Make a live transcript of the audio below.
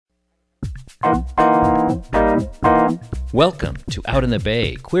Welcome to Out in the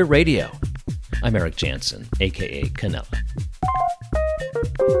Bay, Queer Radio. I'm Eric Jansen, a.k.a. Canella.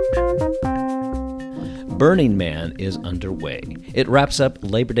 Burning Man is underway. It wraps up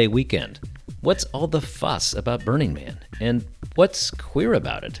Labor Day weekend. What's all the fuss about Burning Man? And what's queer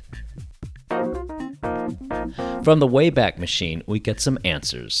about it? From the Wayback Machine, we get some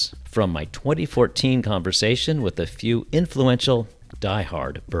answers from my 2014 conversation with a few influential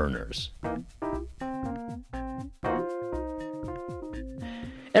die-hard burners.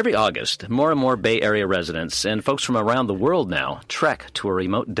 Every August, more and more Bay Area residents and folks from around the world now trek to a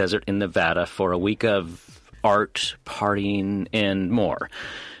remote desert in Nevada for a week of art, partying, and more.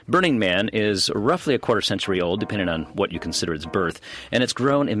 Burning Man is roughly a quarter century old, depending on what you consider its birth, and it's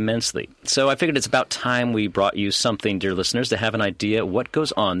grown immensely. So I figured it's about time we brought you something, dear listeners, to have an idea what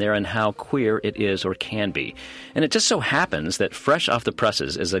goes on there and how queer it is or can be. And it just so happens that fresh off the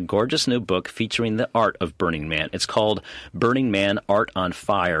presses is a gorgeous new book featuring the art of Burning Man. It's called Burning Man, Art on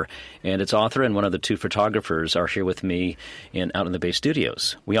Fire, and its author and one of the two photographers are here with me out in the Bay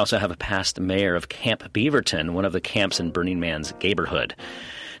Studios. We also have a past mayor of Camp Beaverton, one of the camps in Burning Man's neighborhood.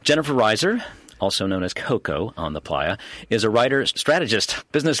 Jennifer Reiser, also known as Coco on the playa, is a writer, strategist,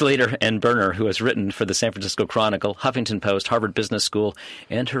 business leader, and burner who has written for the San Francisco Chronicle, Huffington Post, Harvard Business School,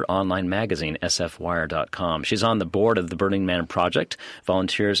 and her online magazine, sfwire.com. She's on the board of the Burning Man Project,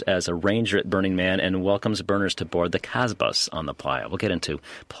 volunteers as a ranger at Burning Man, and welcomes burners to board the Casbus on the playa. We'll get into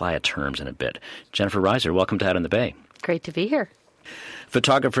playa terms in a bit. Jennifer Reiser, welcome to Out in the Bay. Great to be here.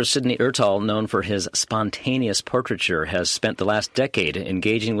 Photographer Sidney Ertal, known for his spontaneous portraiture, has spent the last decade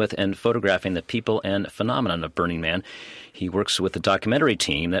engaging with and photographing the people and phenomenon of Burning Man. He works with the documentary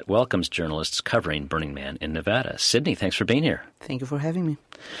team that welcomes journalists covering Burning Man in Nevada. Sidney, thanks for being here. Thank you for having me.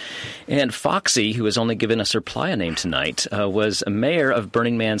 And Foxy, who has only given us her playa name tonight, was mayor of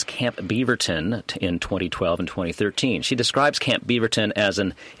Burning Man's Camp Beaverton in 2012 and 2013. She describes Camp Beaverton as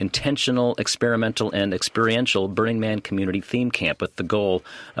an intentional, experimental, and experiential Burning Man community theme camp with the goal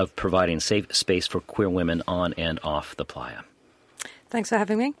of providing safe space for queer women on and off the playa. Thanks for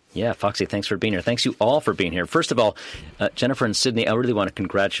having me. Yeah, Foxy, thanks for being here. Thanks you all for being here. First of all, Jennifer and Sidney, I really want to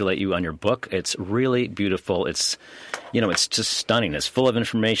congratulate you on your book. It's really beautiful. It's just stunning. It's full of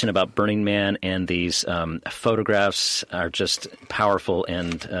information about Burning Man, and these photographs are just powerful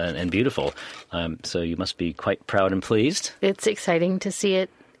and beautiful. So you must be quite proud and pleased. It's exciting to see it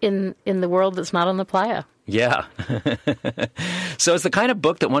in the world that's not on the playa. Yeah. So it's the kind of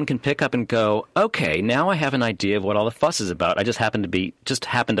book that one can pick up and go, okay, now I have an idea of what all the fuss is about. I just happened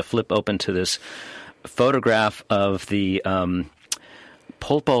to flip open to this photograph of the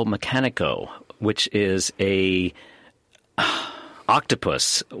Pulpo mecanico, which is a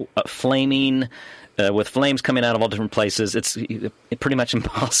octopus flaming with flames coming out of all different places. It's pretty much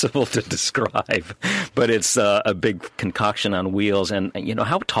impossible to describe, but it's a big concoction on wheels. And,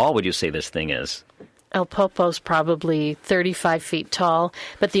 how tall would you say this thing is? El Popo's probably 35 feet tall,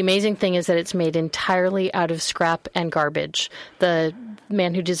 but the amazing thing is that it's made entirely out of scrap and garbage. The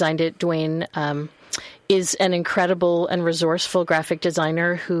man who designed it, Dwayne, is an incredible and resourceful graphic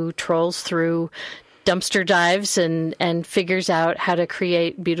designer who trolls through dumpster dives and figures out how to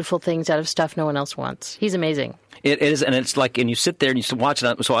create beautiful things out of stuff no one else wants. He's amazing. It is, and it's like, and you sit there and you watch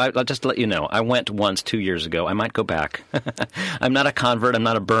it. So I'll just let you know, I went once 2 years ago. I might go back. I'm not a convert. I'm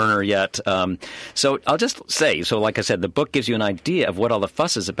not a burner yet. So I'll just say, like I said, the book gives you an idea of what all the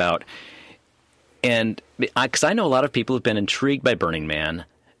fuss is about. And because I know a lot of people who've been intrigued by Burning Man.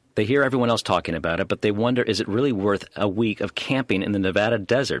 They hear everyone else talking about it, but they wonder, is it really worth a week of camping in the Nevada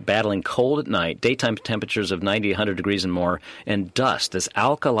desert, battling cold at night, daytime temperatures of 90, 100 degrees and more, and dust, this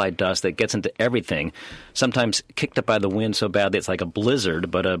alkali dust that gets into everything, sometimes kicked up by the wind so badly it's like a blizzard,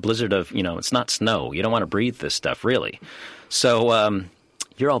 but a blizzard of, it's not snow. You don't want to breathe this stuff, really. So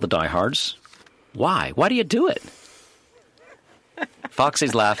you're all the diehards. Why? Why do you do it?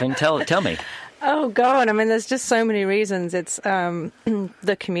 Foxy's laughing. Tell me. Oh, God. I mean, there's just so many reasons. It's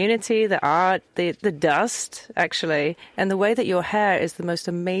the community, the art, the dust, actually, and the way that your hair is the most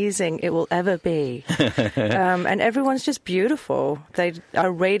amazing it will ever be. And everyone's just beautiful. They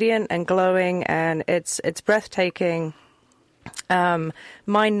are radiant and glowing, and it's breathtaking,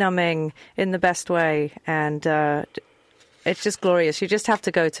 mind-numbing in the best way, and it's just glorious. You just have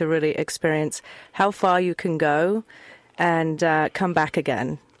to go to really experience how far you can go and come back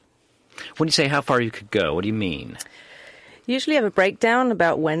again. When you say how far you could go, what do you mean? Usually have a breakdown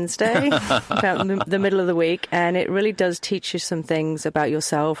about Wednesday, about the middle of the week, and it really does teach you some things about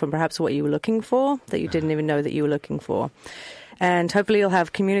yourself and perhaps what you were looking for that you didn't even know that you were looking for. And hopefully you'll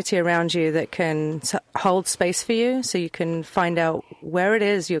have community around you that can hold space for you so you can find out where it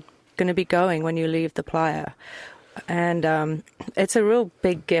is you're going to be going when you leave the playa. And it's a real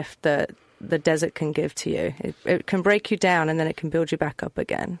big gift that the desert can give to you. It can break you down, and then it can build you back up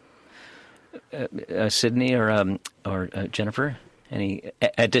again. Sydney or Jennifer, any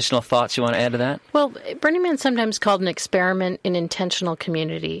additional thoughts you want to add to that? Well, Burning Man is sometimes called an experiment in intentional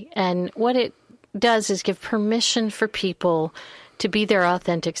community. And what it does is give permission for people to be their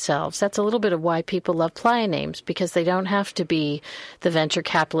authentic selves. That's a little bit of why people love playa names, because they don't have to be the venture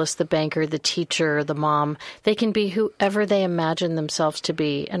capitalist, the banker, the teacher, the mom. They can be whoever they imagine themselves to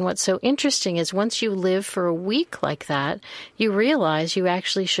be. And what's so interesting is once you live for a week like that, you realize you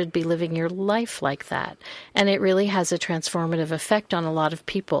actually should be living your life like that. And it really has a transformative effect on a lot of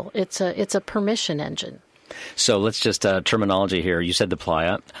people. It's a permission engine. So let's just terminology here. You said the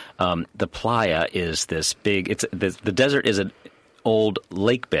playa. The playa is this big. The desert is an old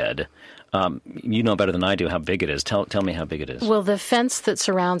lake bed. You know better than I do how big it is. Tell me how big it is. Well, the fence that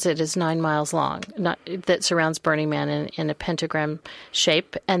surrounds it is 9 miles long, that surrounds Burning Man in a pentagram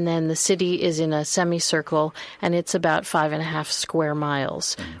shape. And then the city is in a semicircle, and it's about 5.5 square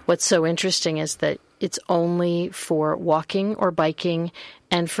miles. What's so interesting is that it's only for walking or biking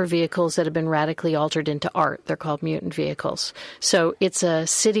and for vehicles that have been radically altered into art. They're called mutant vehicles. So it's a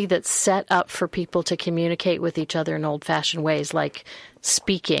city that's set up for people to communicate with each other in old-fashioned ways, like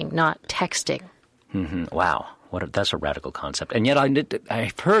speaking, not texting. Mm-hmm. Wow. That's a radical concept. And yet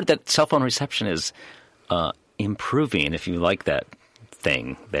I've heard that cell phone reception is improving, if you like that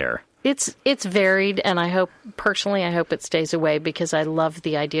thing there. It's varied, and I hope it stays away, because I love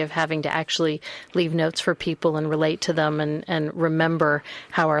the idea of having to actually leave notes for people and relate to them and remember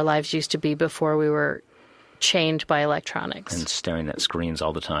how our lives used to be before we were chained by electronics. And staring at screens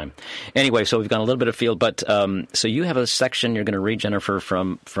all the time. Anyway, so we've gone a little bit afield, but so you have a section you're going to read, Jennifer,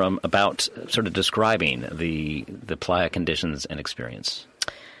 from about sort of describing the playa conditions and experience.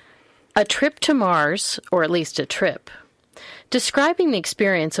 A trip to Mars, or at least a trip. Describing the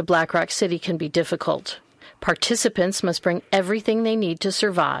experience of Black Rock City can be difficult. Participants must bring everything they need to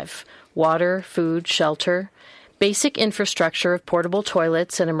survive: water, food, shelter. Basic infrastructure of portable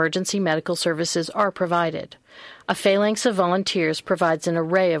toilets and emergency medical services are provided. A phalanx of volunteers provides an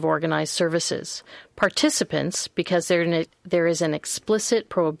array of organized services. Participants, because there is an explicit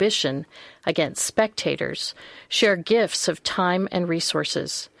prohibition against spectators, share gifts of time and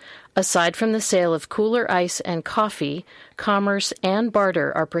resources. Aside from the sale of cooler ice and coffee, commerce and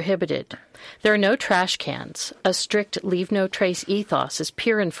barter are prohibited. There are no trash cans. A strict leave-no-trace ethos is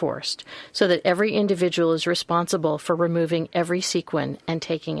peer enforced, so that every individual is responsible for removing every sequin and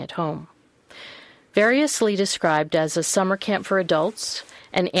taking it home. Variously described as a summer camp for adults,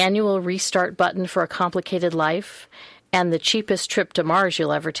 an annual restart button for a complicated life, and the cheapest trip to Mars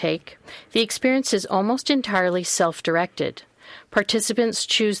you'll ever take, the experience is almost entirely self-directed. Participants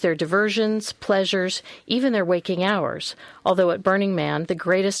choose their diversions, pleasures, even their waking hours, although at Burning Man, the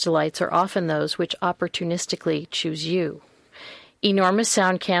greatest delights are often those which opportunistically choose you. Enormous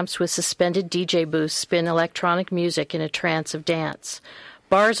sound camps with suspended DJ booths spin electronic music in a trance of dance.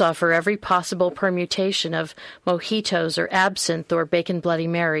 Bars offer every possible permutation of mojitos or absinthe or bacon Bloody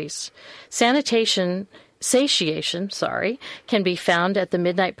Marys. Satiation can be found at the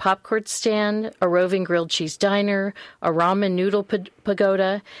Midnight Popcorn Stand, a roving grilled cheese diner, a ramen noodle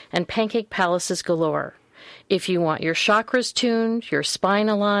pagoda, and pancake palaces galore. If you want your chakras tuned, your spine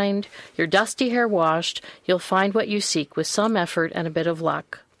aligned, your dusty hair washed, you'll find what you seek with some effort and a bit of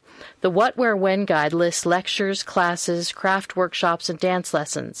luck. The What, Where, When guide lists lectures, classes, craft workshops, and dance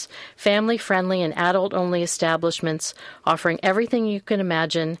lessons, family-friendly and adult-only establishments offering everything you can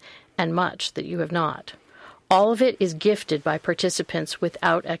imagine and much that you have not. All of it is gifted by participants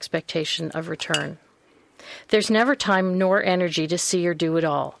without expectation of return. There's never time nor energy to see or do it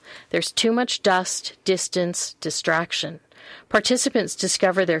all. There's too much dust, distance, distraction. Participants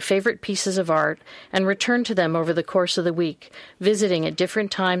discover their favorite pieces of art and return to them over the course of the week, visiting at different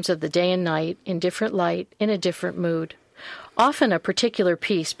times of the day and night, in different light, in a different mood. Often a particular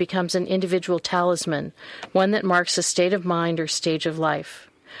piece becomes an individual talisman, one that marks a state of mind or stage of life.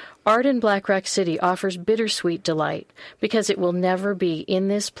 Art in Black Rock City offers bittersweet delight because it will never be in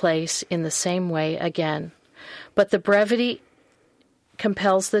this place in the same way again. But the brevity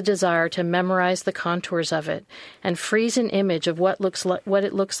compels the desire to memorize the contours of it and freeze an image of what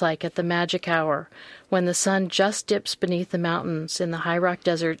it looks like at the magic hour when the sun just dips beneath the mountains in the high rock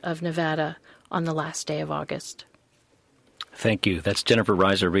desert of Nevada on the last day of August. Thank you. That's Jennifer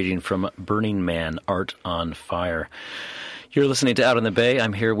Reiser reading from Burning Man, Art on Fire. You're listening to Out in the Bay.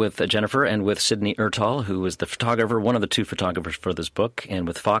 I'm here with Jennifer and with Sydney Ertal, who is the photographer, one of the two photographers for this book, and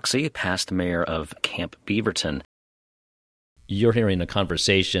with Foxy, past mayor of Camp Beaverton. You're hearing a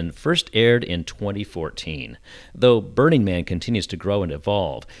conversation first aired in 2014. Though Burning Man continues to grow and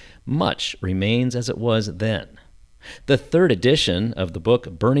evolve, much remains as it was then. The third edition of the book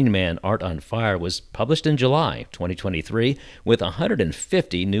Burning Man Art on Fire was published in July 2023 with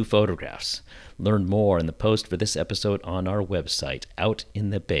 150 new photographs. Learn more in the post for this episode on our website,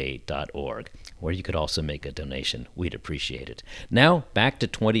 outinthebay.org, where you could also make a donation. We'd appreciate it. Now, back to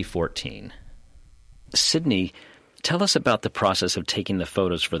 2014. Sydney, tell us about the process of taking the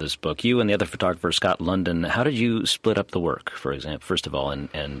photos for this book. You and the other photographer, Scott London, how did you split up the work, for example, first of all,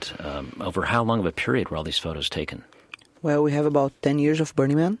 and over how long of a period were all these photos taken? Well, we have about 10 years of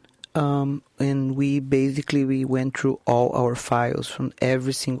Burning Man, and we went through all our files from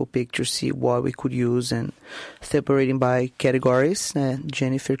every single picture, see what we could use, and separating by categories that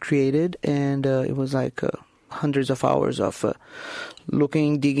Jennifer created, and it was like hundreds of hours of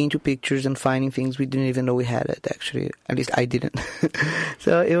looking, digging into pictures and finding things we didn't even know we had it, actually. At least I didn't.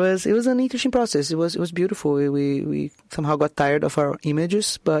 So it was an interesting process. It was beautiful. We somehow got tired of our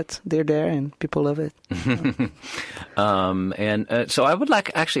images, but they're there and people love it. So I would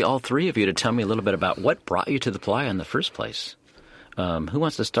like actually all three of you to tell me a little bit about what brought you to the playa in the first place. Who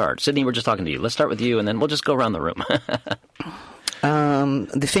wants to start? Sydney, we're just talking to you. Let's start with you, and then we'll just go around the room.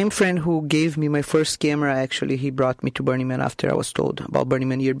 The same friend who gave me my first camera, actually, he brought me to Burning Man after I was told about Burning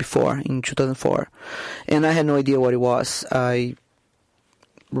Man year before, in 2004. And I had no idea what it was. I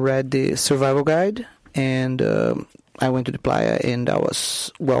read the survival guide, and I went to the playa, and I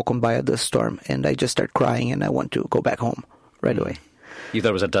was welcomed by a dust storm. And I just started crying, and I want to go back home right away. You thought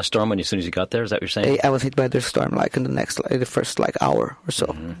it was a dust storm as soon as you got there? Is that what you're saying? I was hit by a dust storm, like in the first hour or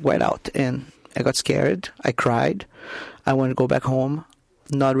so, went out. And I got scared. I cried. I wanted to go back home,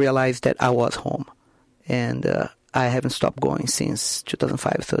 not realize that I was home. And I haven't stopped going since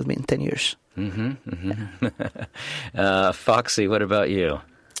 2005, so it's been 10 years. Foxy, what about you?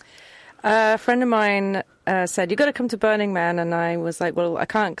 A friend of mine said, "You got to come to Burning Man," and I was like, "Well, I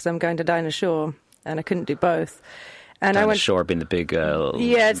can't because I'm going to Dinah Shore," and I couldn't do both. And Dinah I went Shore being the big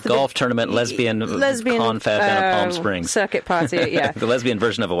it's the golf big, tournament, lesbian confab down at Palm Springs. Circuit party, yeah. The lesbian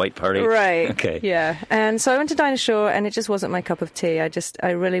version of a white party. Right. Okay. Yeah. And so I went to Dinah Shore, and it just wasn't my cup of tea. I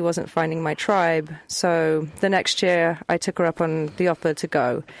really wasn't finding my tribe. So the next year, I took her up on the offer to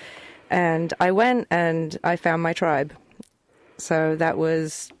go. And I went, and I found my tribe. So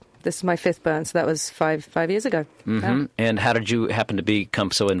this is my fifth burn, so that was five years ago. Yeah. And how did you happen to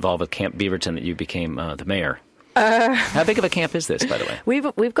become so involved with Camp Beaverton that you became the mayor? How big of a camp is this, by the way?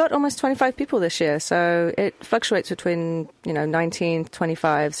 We've got almost 25 people this year, so it fluctuates between 19 to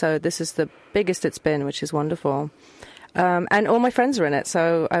 25. So this is the biggest it's been, which is wonderful. And all my friends are in it,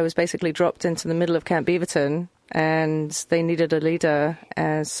 so I was basically dropped into the middle of Camp Beaverton, and they needed a leader,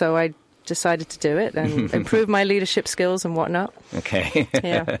 and so I decided to do it and improve my leadership skills and whatnot. Okay.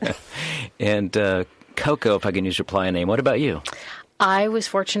 Yeah. And Coco, if I can use your playa name, what about you? I was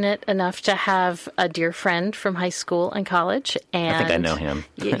fortunate enough to have a dear friend from high school and college. And I think I know him.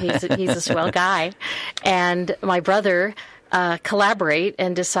 He's a swell guy. And my brother collaborate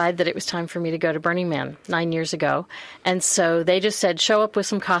and decide that it was time for me to go to Burning Man 9 years ago. And so they just said, show up with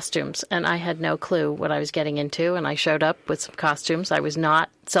some costumes. And I had no clue what I was getting into. And I showed up with some costumes. I was not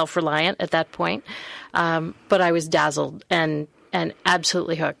self-reliant at that point. But I was dazzled and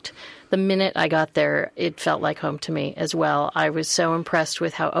absolutely hooked. The minute I got there, it felt like home to me as well. I was so impressed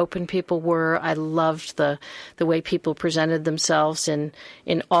with how open people were. I loved the way people presented themselves in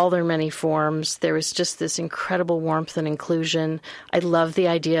all their many forms. There was just this incredible warmth and inclusion. I love the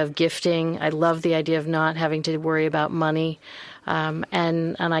idea of gifting. I love the idea of not having to worry about money.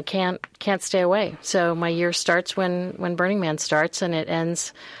 And I can't stay away. So my year starts when Burning Man starts, and it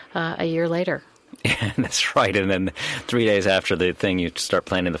ends a year later. Yeah, that's right. And then 3 days after the thing, you start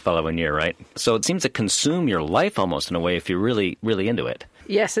planning the following year, right? So it seems to consume your life almost in a way if you're really, really into it.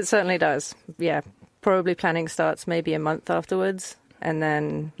 Yes, it certainly does. Yeah, probably planning starts maybe a month afterwards, and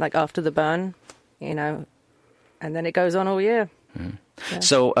then after the burn, and then it goes on all year. Mm. Yeah.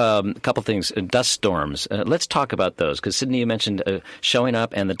 So a couple things. Dust storms. Let's talk about those, because Sydney, you mentioned showing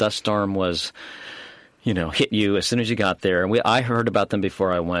up and the dust storm was hit you as soon as you got there. And I heard about them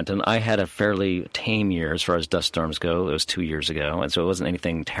before I went, and I had a fairly tame year as far as dust storms go. It was 2 years ago, and so it wasn't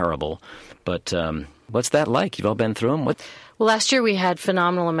anything terrible. But what's that like? You've all been through them? Well, last year we had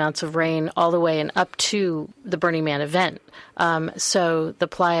phenomenal amounts of rain all the way and up to the Burning Man event. So the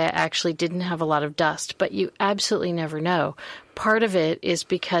playa actually didn't have a lot of dust, but you absolutely never know. part of it is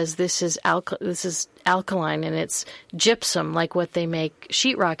because this is alkaline, and it's gypsum, like what they make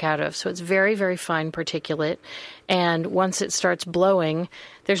sheetrock out of. So it's very, very fine particulate. And once it starts blowing,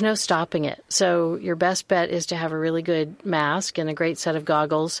 there's no stopping it. So your best bet is to have a really good mask and a great set of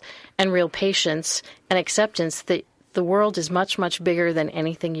goggles and real patience and acceptance that the world is much, much bigger than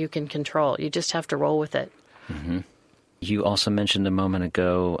anything you can control. You just have to roll with it. Mm-hmm. You also mentioned a moment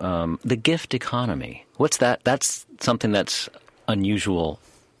ago the gift economy. What's that? That's something that's unusual.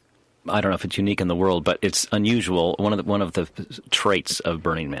 I don't know if it's unique in the world, but it's unusual. One of the traits of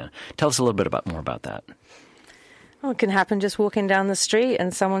Burning Man. Tell us a little bit more about that. Well, it can happen just walking down the street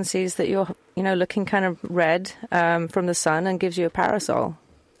and someone sees that you're, looking kind of red from the sun and gives you a parasol.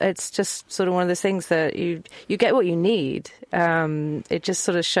 It's just sort of one of those things that you get what you need. It just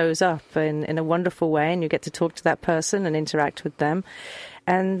sort of shows up in a wonderful way, and you get to talk to that person and interact with them.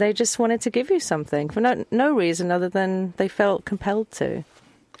 And they just wanted to give you something for no reason other than they felt compelled to.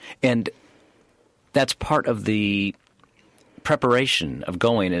 And that's part of the preparation of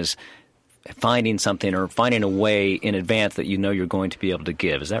going, is finding something or finding a way in advance that you know you're going to be able to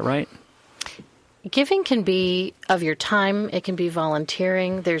give. Is that right? Giving can be of your time. It can be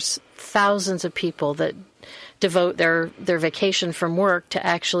volunteering. There's thousands of people that devote their vacation from work to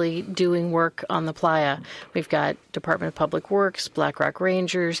actually doing work on the playa. We've got Department of Public Works, Black Rock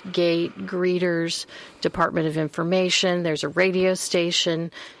Rangers, Gate, Greeters, Department of Information. There's a radio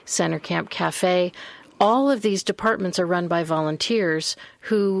station, Center Camp Cafe. All of these departments are run by volunteers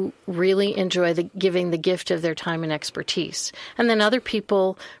who really enjoy giving the gift of their time and expertise. And then other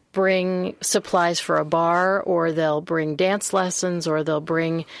people bring supplies for a bar, or they'll bring dance lessons, or they'll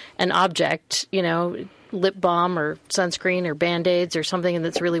bring an object, lip balm or sunscreen or Band-Aids or something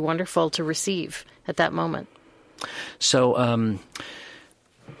that's really wonderful to receive at that moment. So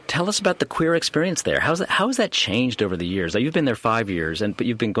tell us about the queer experience there. How has that changed over the years? You've been there 5 years, but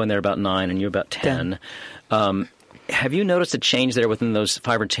you've been going there about 9, and you're about 10. Have you noticed a change there within those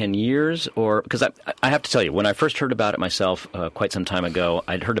 5 or 10 years? Or because I have to tell you, when I first heard about it myself quite some time ago,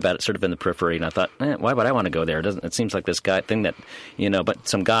 I'd heard about it sort of in the periphery, and I thought, why would I want to go there? It seems like this guy thing that, but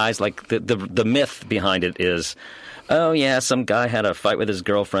some guys, like the myth behind it is, oh yeah, some guy had a fight with his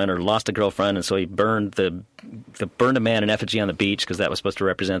girlfriend or lost a girlfriend, and so he burned a man in effigy on the beach because that was supposed to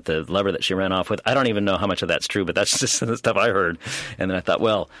represent the lover that she ran off with. I don't even know how much of that's true, but that's just the stuff I heard. And then I thought,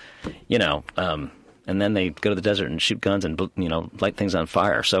 well, and then they go to the desert and shoot guns and light things on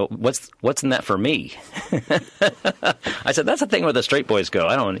fire. So what's in that for me? I said, that's the thing where the straight boys go.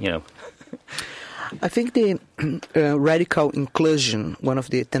 I don't. I think the radical inclusion, one of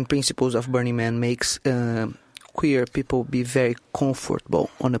the 10 principles of Burning Man, makes queer people be very comfortable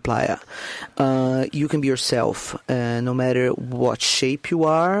on the playa. You can be yourself, no matter what shape you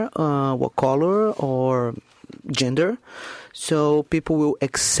are, what color or gender. So people will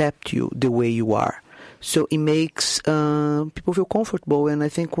accept you the way you are. So it makes people feel comfortable, and I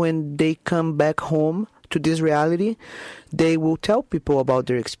think when they come back home to this reality, they will tell people about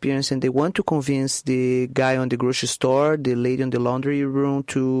their experience, and they want to convince the guy on the grocery store, the lady on the laundry room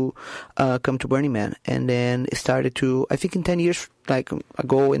to come to Burning Man. And then it started to, I think in 10 years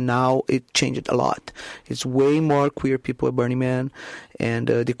ago, and now it changed a lot. It's way more queer people at Burning Man, and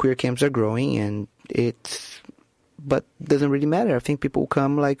the queer camps are growing, and but it doesn't really matter. I think people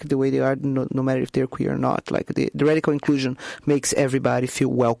come like the way they are, no matter if they're queer or not. Like the radical inclusion makes everybody feel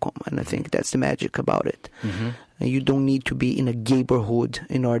welcome, and I think that's the magic about it. Mm-hmm. You don't need to be in a neighborhood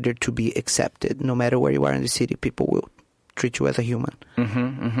in order to be accepted. No matter where you are in the city, people will treat you as a human.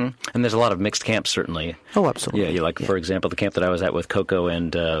 Mm-hmm, mm-hmm. And there's a lot of mixed camps, certainly. Oh, absolutely. Yeah, for example, the camp that I was at with Coco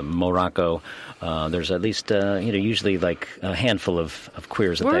and Morocco, there's at least, usually like a handful of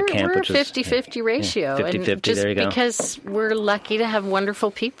queers at that camp. We're a 50-50 ratio. 50-50, there you go. Because we're lucky to have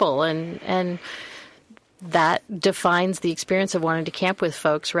wonderful people, and that defines the experience of wanting to camp with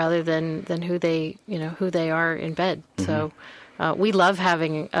folks rather than who they are in bed. Mm-hmm. So we love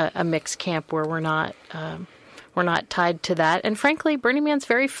having a mixed camp where we're not tied to that. And frankly, Burning Man's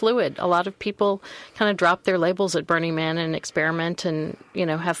very fluid. A lot of people kind of drop their labels at Burning Man and experiment and,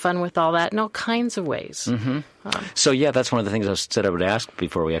 have fun with all that in all kinds of ways. Mm-hmm. So, that's one of the things I said I would ask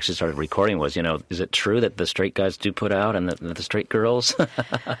before we actually started recording was, is it true that the straight guys do put out and the straight girls?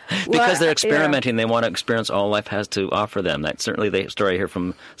 Because they're experimenting. They want to experience all life has to offer them. That's certainly the story I hear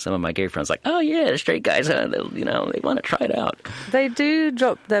from some of my gay friends. Like, oh, yeah, the straight guys, they want to try it out. They do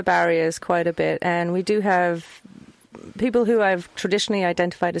drop their barriers quite a bit, and we do have people who I've traditionally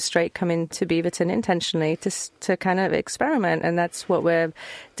identified as straight come into Beaverton intentionally to kind of experiment, and that's what we're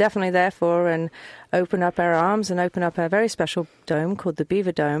definitely there for, and open up our arms and open up a very special dome called the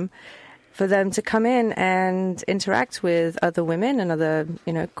Beaver Dome. for them to come in and interact with other women and other,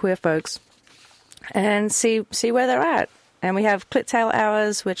 queer folks and see where they're at. And we have Clittail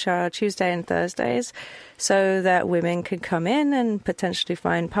hours, which are Tuesday and Thursdays, so that women can come in and potentially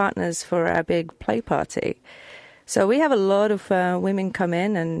find partners for our big play party. So we have a lot of women come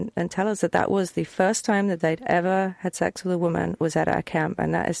in and tell us that was the first time that they'd ever had sex with a woman was at our camp.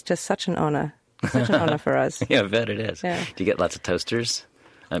 And that is just such an honor. Such an honor for us. Yeah, I bet it is. Yeah. Do you get lots of toasters?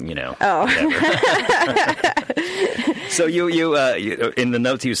 Oh. So you in the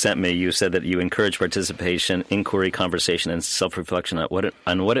notes you sent me, you said that you encourage participation, inquiry, conversation, and self-reflection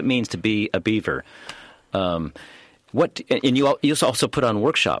on what it means to be a beaver. And you also put on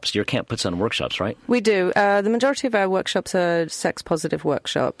workshops. Your camp puts on workshops, right? We do. The majority of our workshops are sex-positive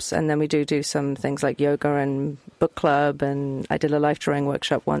workshops, and then we do some things like yoga and book club, and I did a life drawing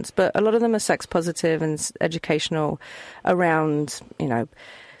workshop once. But a lot of them are sex-positive and educational around,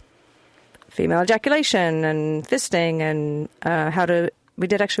 female ejaculation and fisting and how to... We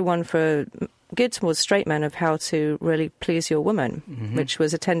did actually one geared towards straight men of how to really please your woman, which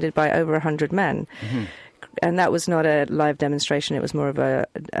was attended by over 100 men. Mm-hmm. And that was not a live demonstration. It was more of a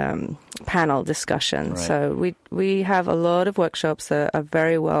panel discussion. Right. So we have a lot of workshops that are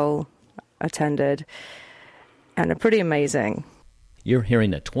very well attended and are pretty amazing. You're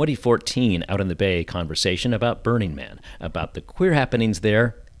hearing a 2014 Out in the Bay conversation about Burning Man, about the queer happenings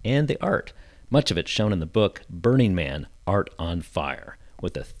there and the art. Much of it shown in the book Burning Man, Art on Fire,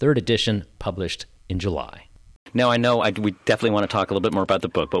 with the third edition published in July. Now, I know we definitely want to talk a little bit more about the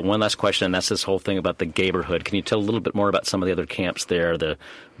book, but one last question, and that's this whole thing about the gayborhood. Can you tell a little bit more about some of the other camps there, the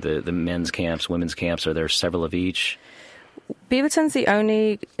men's camps, women's camps? Are there several of each? Beaverton's the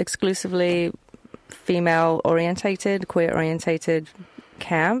only exclusively female-orientated, queer-orientated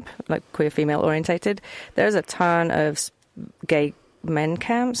camp, like queer female-orientated. There's a ton of gay men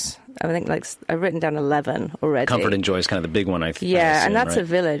camps. I think I've written down 11 already. Comfort and Joy is kind of the big one, I think. Yeah, assume, and that's right? a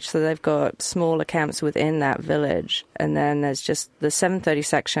village, so they've got smaller camps within that village. And then there's just the 730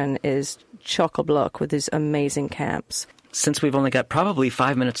 section is chock-a-block with these amazing camps. Since we've only got probably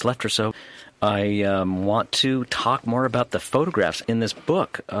 5 minutes left or so, I want to talk more about the photographs in this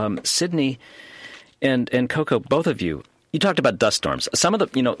book. Sydney and Coco, both of you, you talked about dust storms. Some of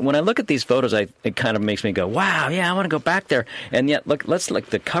the, when I look at these photos, it kind of makes me go, wow, yeah, I want to go back there. And yet, let's look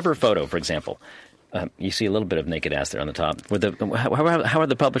the cover photo, for example. You see a little bit of naked ass there on the top. How are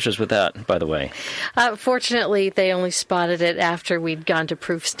the publishers with that, by the way? Fortunately, they only spotted it after we'd gone to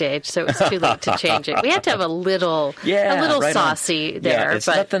proof stage, so it was too late to change it. We had to have a little right saucy on. there. Yeah, it's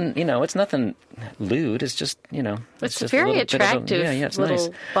nothing, it's nothing lewd. It's just, it's just very attractive. It's little nice.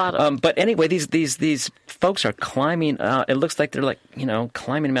 bottom. But anyway, these folks are climbing. It looks like they're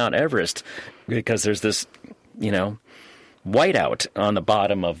climbing Mount Everest because there's this, whiteout on the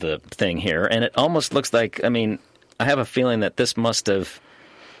bottom of the thing here, and it almost looks like, I have a feeling that this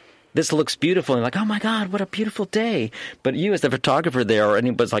looks beautiful, and like, oh my God, what a beautiful day. But you as the photographer there, or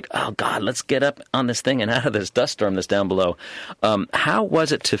anybody's like, oh God, let's get up on this thing and out of this dust storm that's down below. How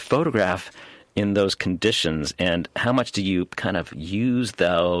was it to photograph in those conditions, and how much do you kind of use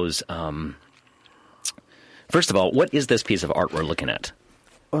those? First of all, what is this piece of art we're looking at?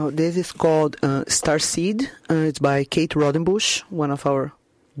 This is called Starseed. It's by Kate Rodenbush, one of our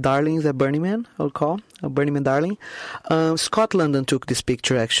darlings at Burning Man, I would call a Burning Man darling. Scott London took this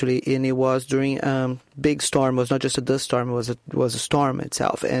picture, actually, and it was during big storm. It was not just a dust storm, it was a storm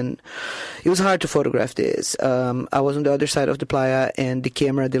itself. And it was hard to photograph this. I was on the other side of the playa, and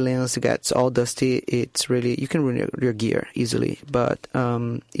the lens gets all dusty. It's really, you can ruin your gear easily, but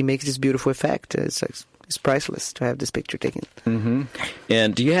it makes this beautiful effect. It's priceless to have this picture taken. Mm-hmm.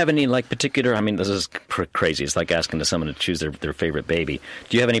 And do you have any particular? This is crazy. It's like asking someone to choose their favorite baby.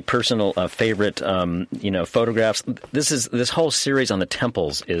 Do you have any personal favorite, photographs? This whole series on the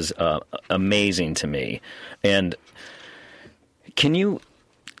temples is amazing to me. And can you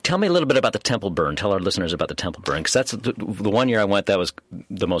tell me a little bit about the temple burn? Tell our listeners about the temple burn, because that's the one year I went. That was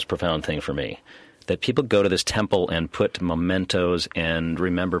the most profound thing for me. That people go to this temple and put mementos and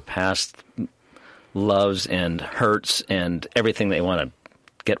remember past loves and hurts and everything they want to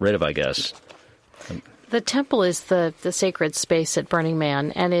get rid of, I guess. The temple is the sacred space at Burning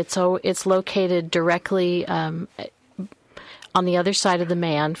Man, and it's located directly on the other side of the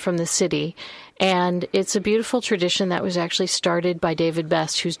man from the city. And it's a beautiful tradition that was actually started by David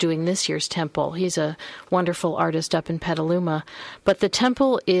Best, who's doing this year's temple. He's a wonderful artist up in Petaluma. But the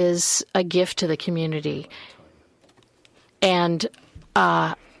temple is a gift to the community. And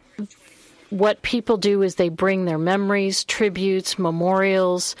what people do is they bring their memories, tributes,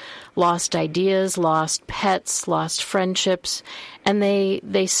 memorials, lost ideas, lost pets, lost friendships, and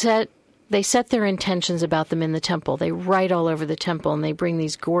they set they set their intentions about them in the temple. They write all over the temple, and they bring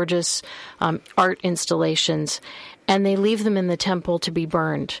these gorgeous art installations, and they leave them in the temple to be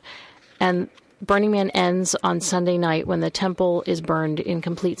burned. And Burning Man ends on Sunday night when the temple is burned in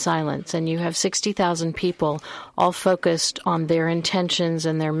complete silence, and you have 60,000 people all focused on their intentions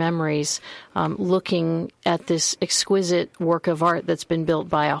and their memories, looking at this exquisite work of art that's been built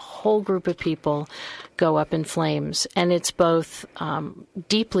by a whole group of people go up in flames. And it's both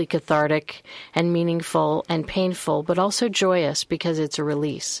deeply cathartic and meaningful and painful, but also joyous because it's a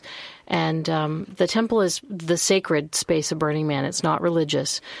release. And the temple is the sacred space of Burning Man. It's not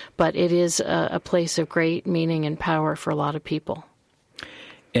religious, but it is a place of great meaning and power for a lot of people.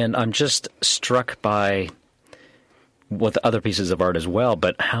 And I'm just struck by with other pieces of art as well,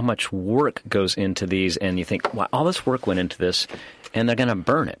 but how much work goes into these, and you think, wow, all this work went into this, and they're going to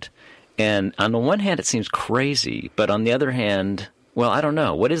burn it. And on the one hand, it seems crazy, but on the other hand, well, I don't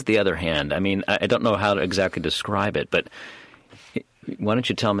know. What is the other hand? I mean, I don't know how to exactly describe it, but why don't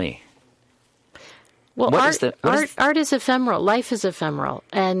you tell me? Well, art is ephemeral. Life is ephemeral.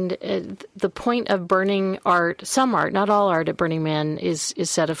 And the point of burning art, some art, not all art at Burning Man is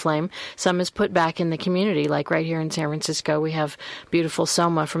set aflame. Some is put back in the community. Like right here in San Francisco, we have beautiful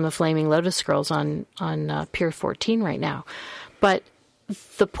Soma from the Flaming Lotus Girls on Pier 14 right now. But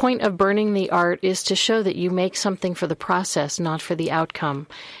the point of burning the art is to show that you make something for the process, not for the outcome.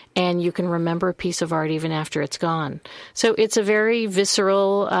 And you can remember a piece of art even after it's gone. So it's a very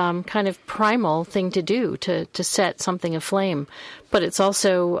visceral, kind of primal thing to do, to set something aflame. But it's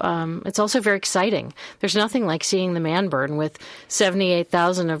also very exciting. There's nothing like seeing the man burn with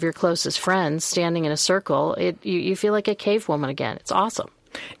 78,000 of your closest friends standing in a circle. You feel like a cave woman again. It's awesome.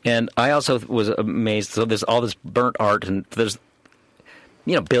 And I also was amazed. So there's all this burnt art, and there's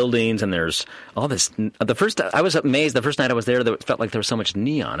buildings, and there's all this. I was amazed the first night I was there that it felt like there was so much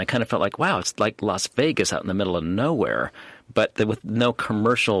neon. I kind of felt like, wow, it's like Las Vegas out in the middle of nowhere, but with no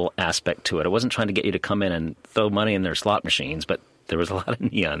commercial aspect to it. It wasn't trying to get you to come in and throw money in their slot machines, but there was a lot of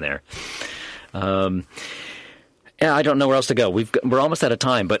neon there. Yeah, I don't know where else to go. We're almost out of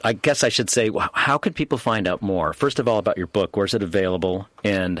time, but I guess I should say, how could people find out more? First of all, about your book, where's it available?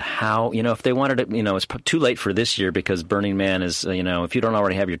 And how, if they wanted it, it's too late for this year because Burning Man is, if you don't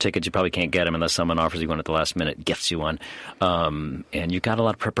already have your tickets, you probably can't get them unless someone offers you one at the last minute, gifts you one. And you've got a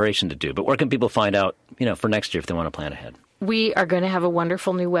lot of preparation to do. But where can people find out, for next year if they want to plan ahead? We are going to have a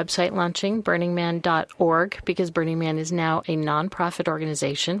wonderful new website launching, burningman.org, because Burning Man is now a nonprofit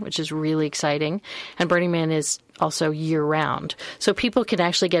organization, which is really exciting. And Burning Man is also year-round. So people can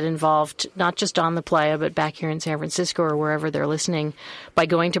actually get involved, not just on the playa, but back here in San Francisco or wherever they're listening, by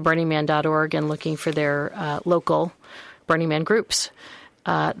going to burningman.org and looking for their local Burning Man groups.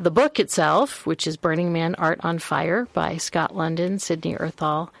 The book itself, which is Burning Man Art on Fire by Scott London, Sydney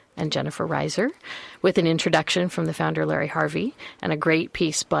Erthal, and Jennifer Reiser, with an introduction from the founder Larry Harvey and a great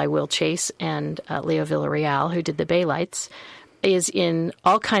piece by Will Chase and Leo Villarreal, who did the Bay Lights, is in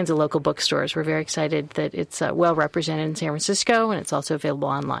all kinds of local bookstores. We're very excited that it's well represented in San Francisco, and it's also available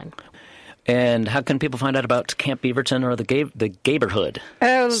online. And how can people find out about Camp Beaverton or the Gayborhood?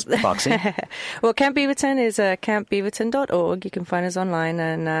 Foxy? Well, Camp Beaverton is campbeaverton.org. You can find us online.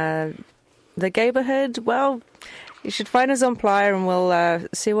 And the Gayborhood, well, you should find us on Playa, and we'll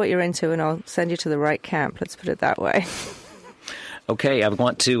see what you're into, and I'll send you to the right camp. Let's put it that way. Okay, I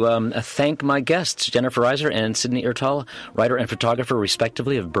want to thank my guests, Jennifer Reiser and Sydney Erthal, writer and photographer,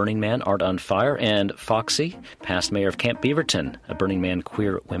 respectively, of Burning Man Art on Fire, and Foxy, past mayor of Camp Beaverton, a Burning Man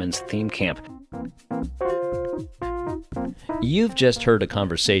queer women's theme camp. You've just heard a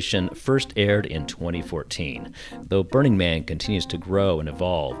conversation first aired in 2014. Though Burning Man continues to grow and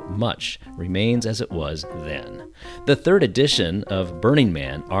evolve, much remains as it was then. The third edition of Burning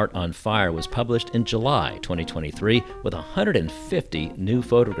Man Art on Fire was published in July 2023 with 150 new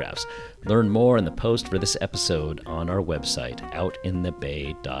photographs. Learn more in the post for this episode on our website,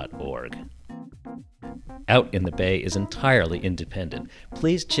 outinthebay.org. Out in the Bay is entirely independent.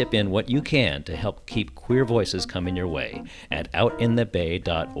 Please chip in what you can to help keep queer voices coming your way at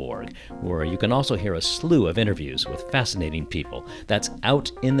outinthebay.org, where you can also hear a slew of interviews with fascinating people. That's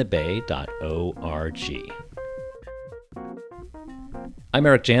outinthebay.org. I'm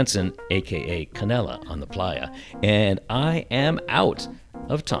Eric Jansen, a.k.a. Canela on the Playa, and I am out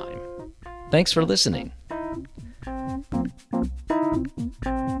of time. Thanks for listening.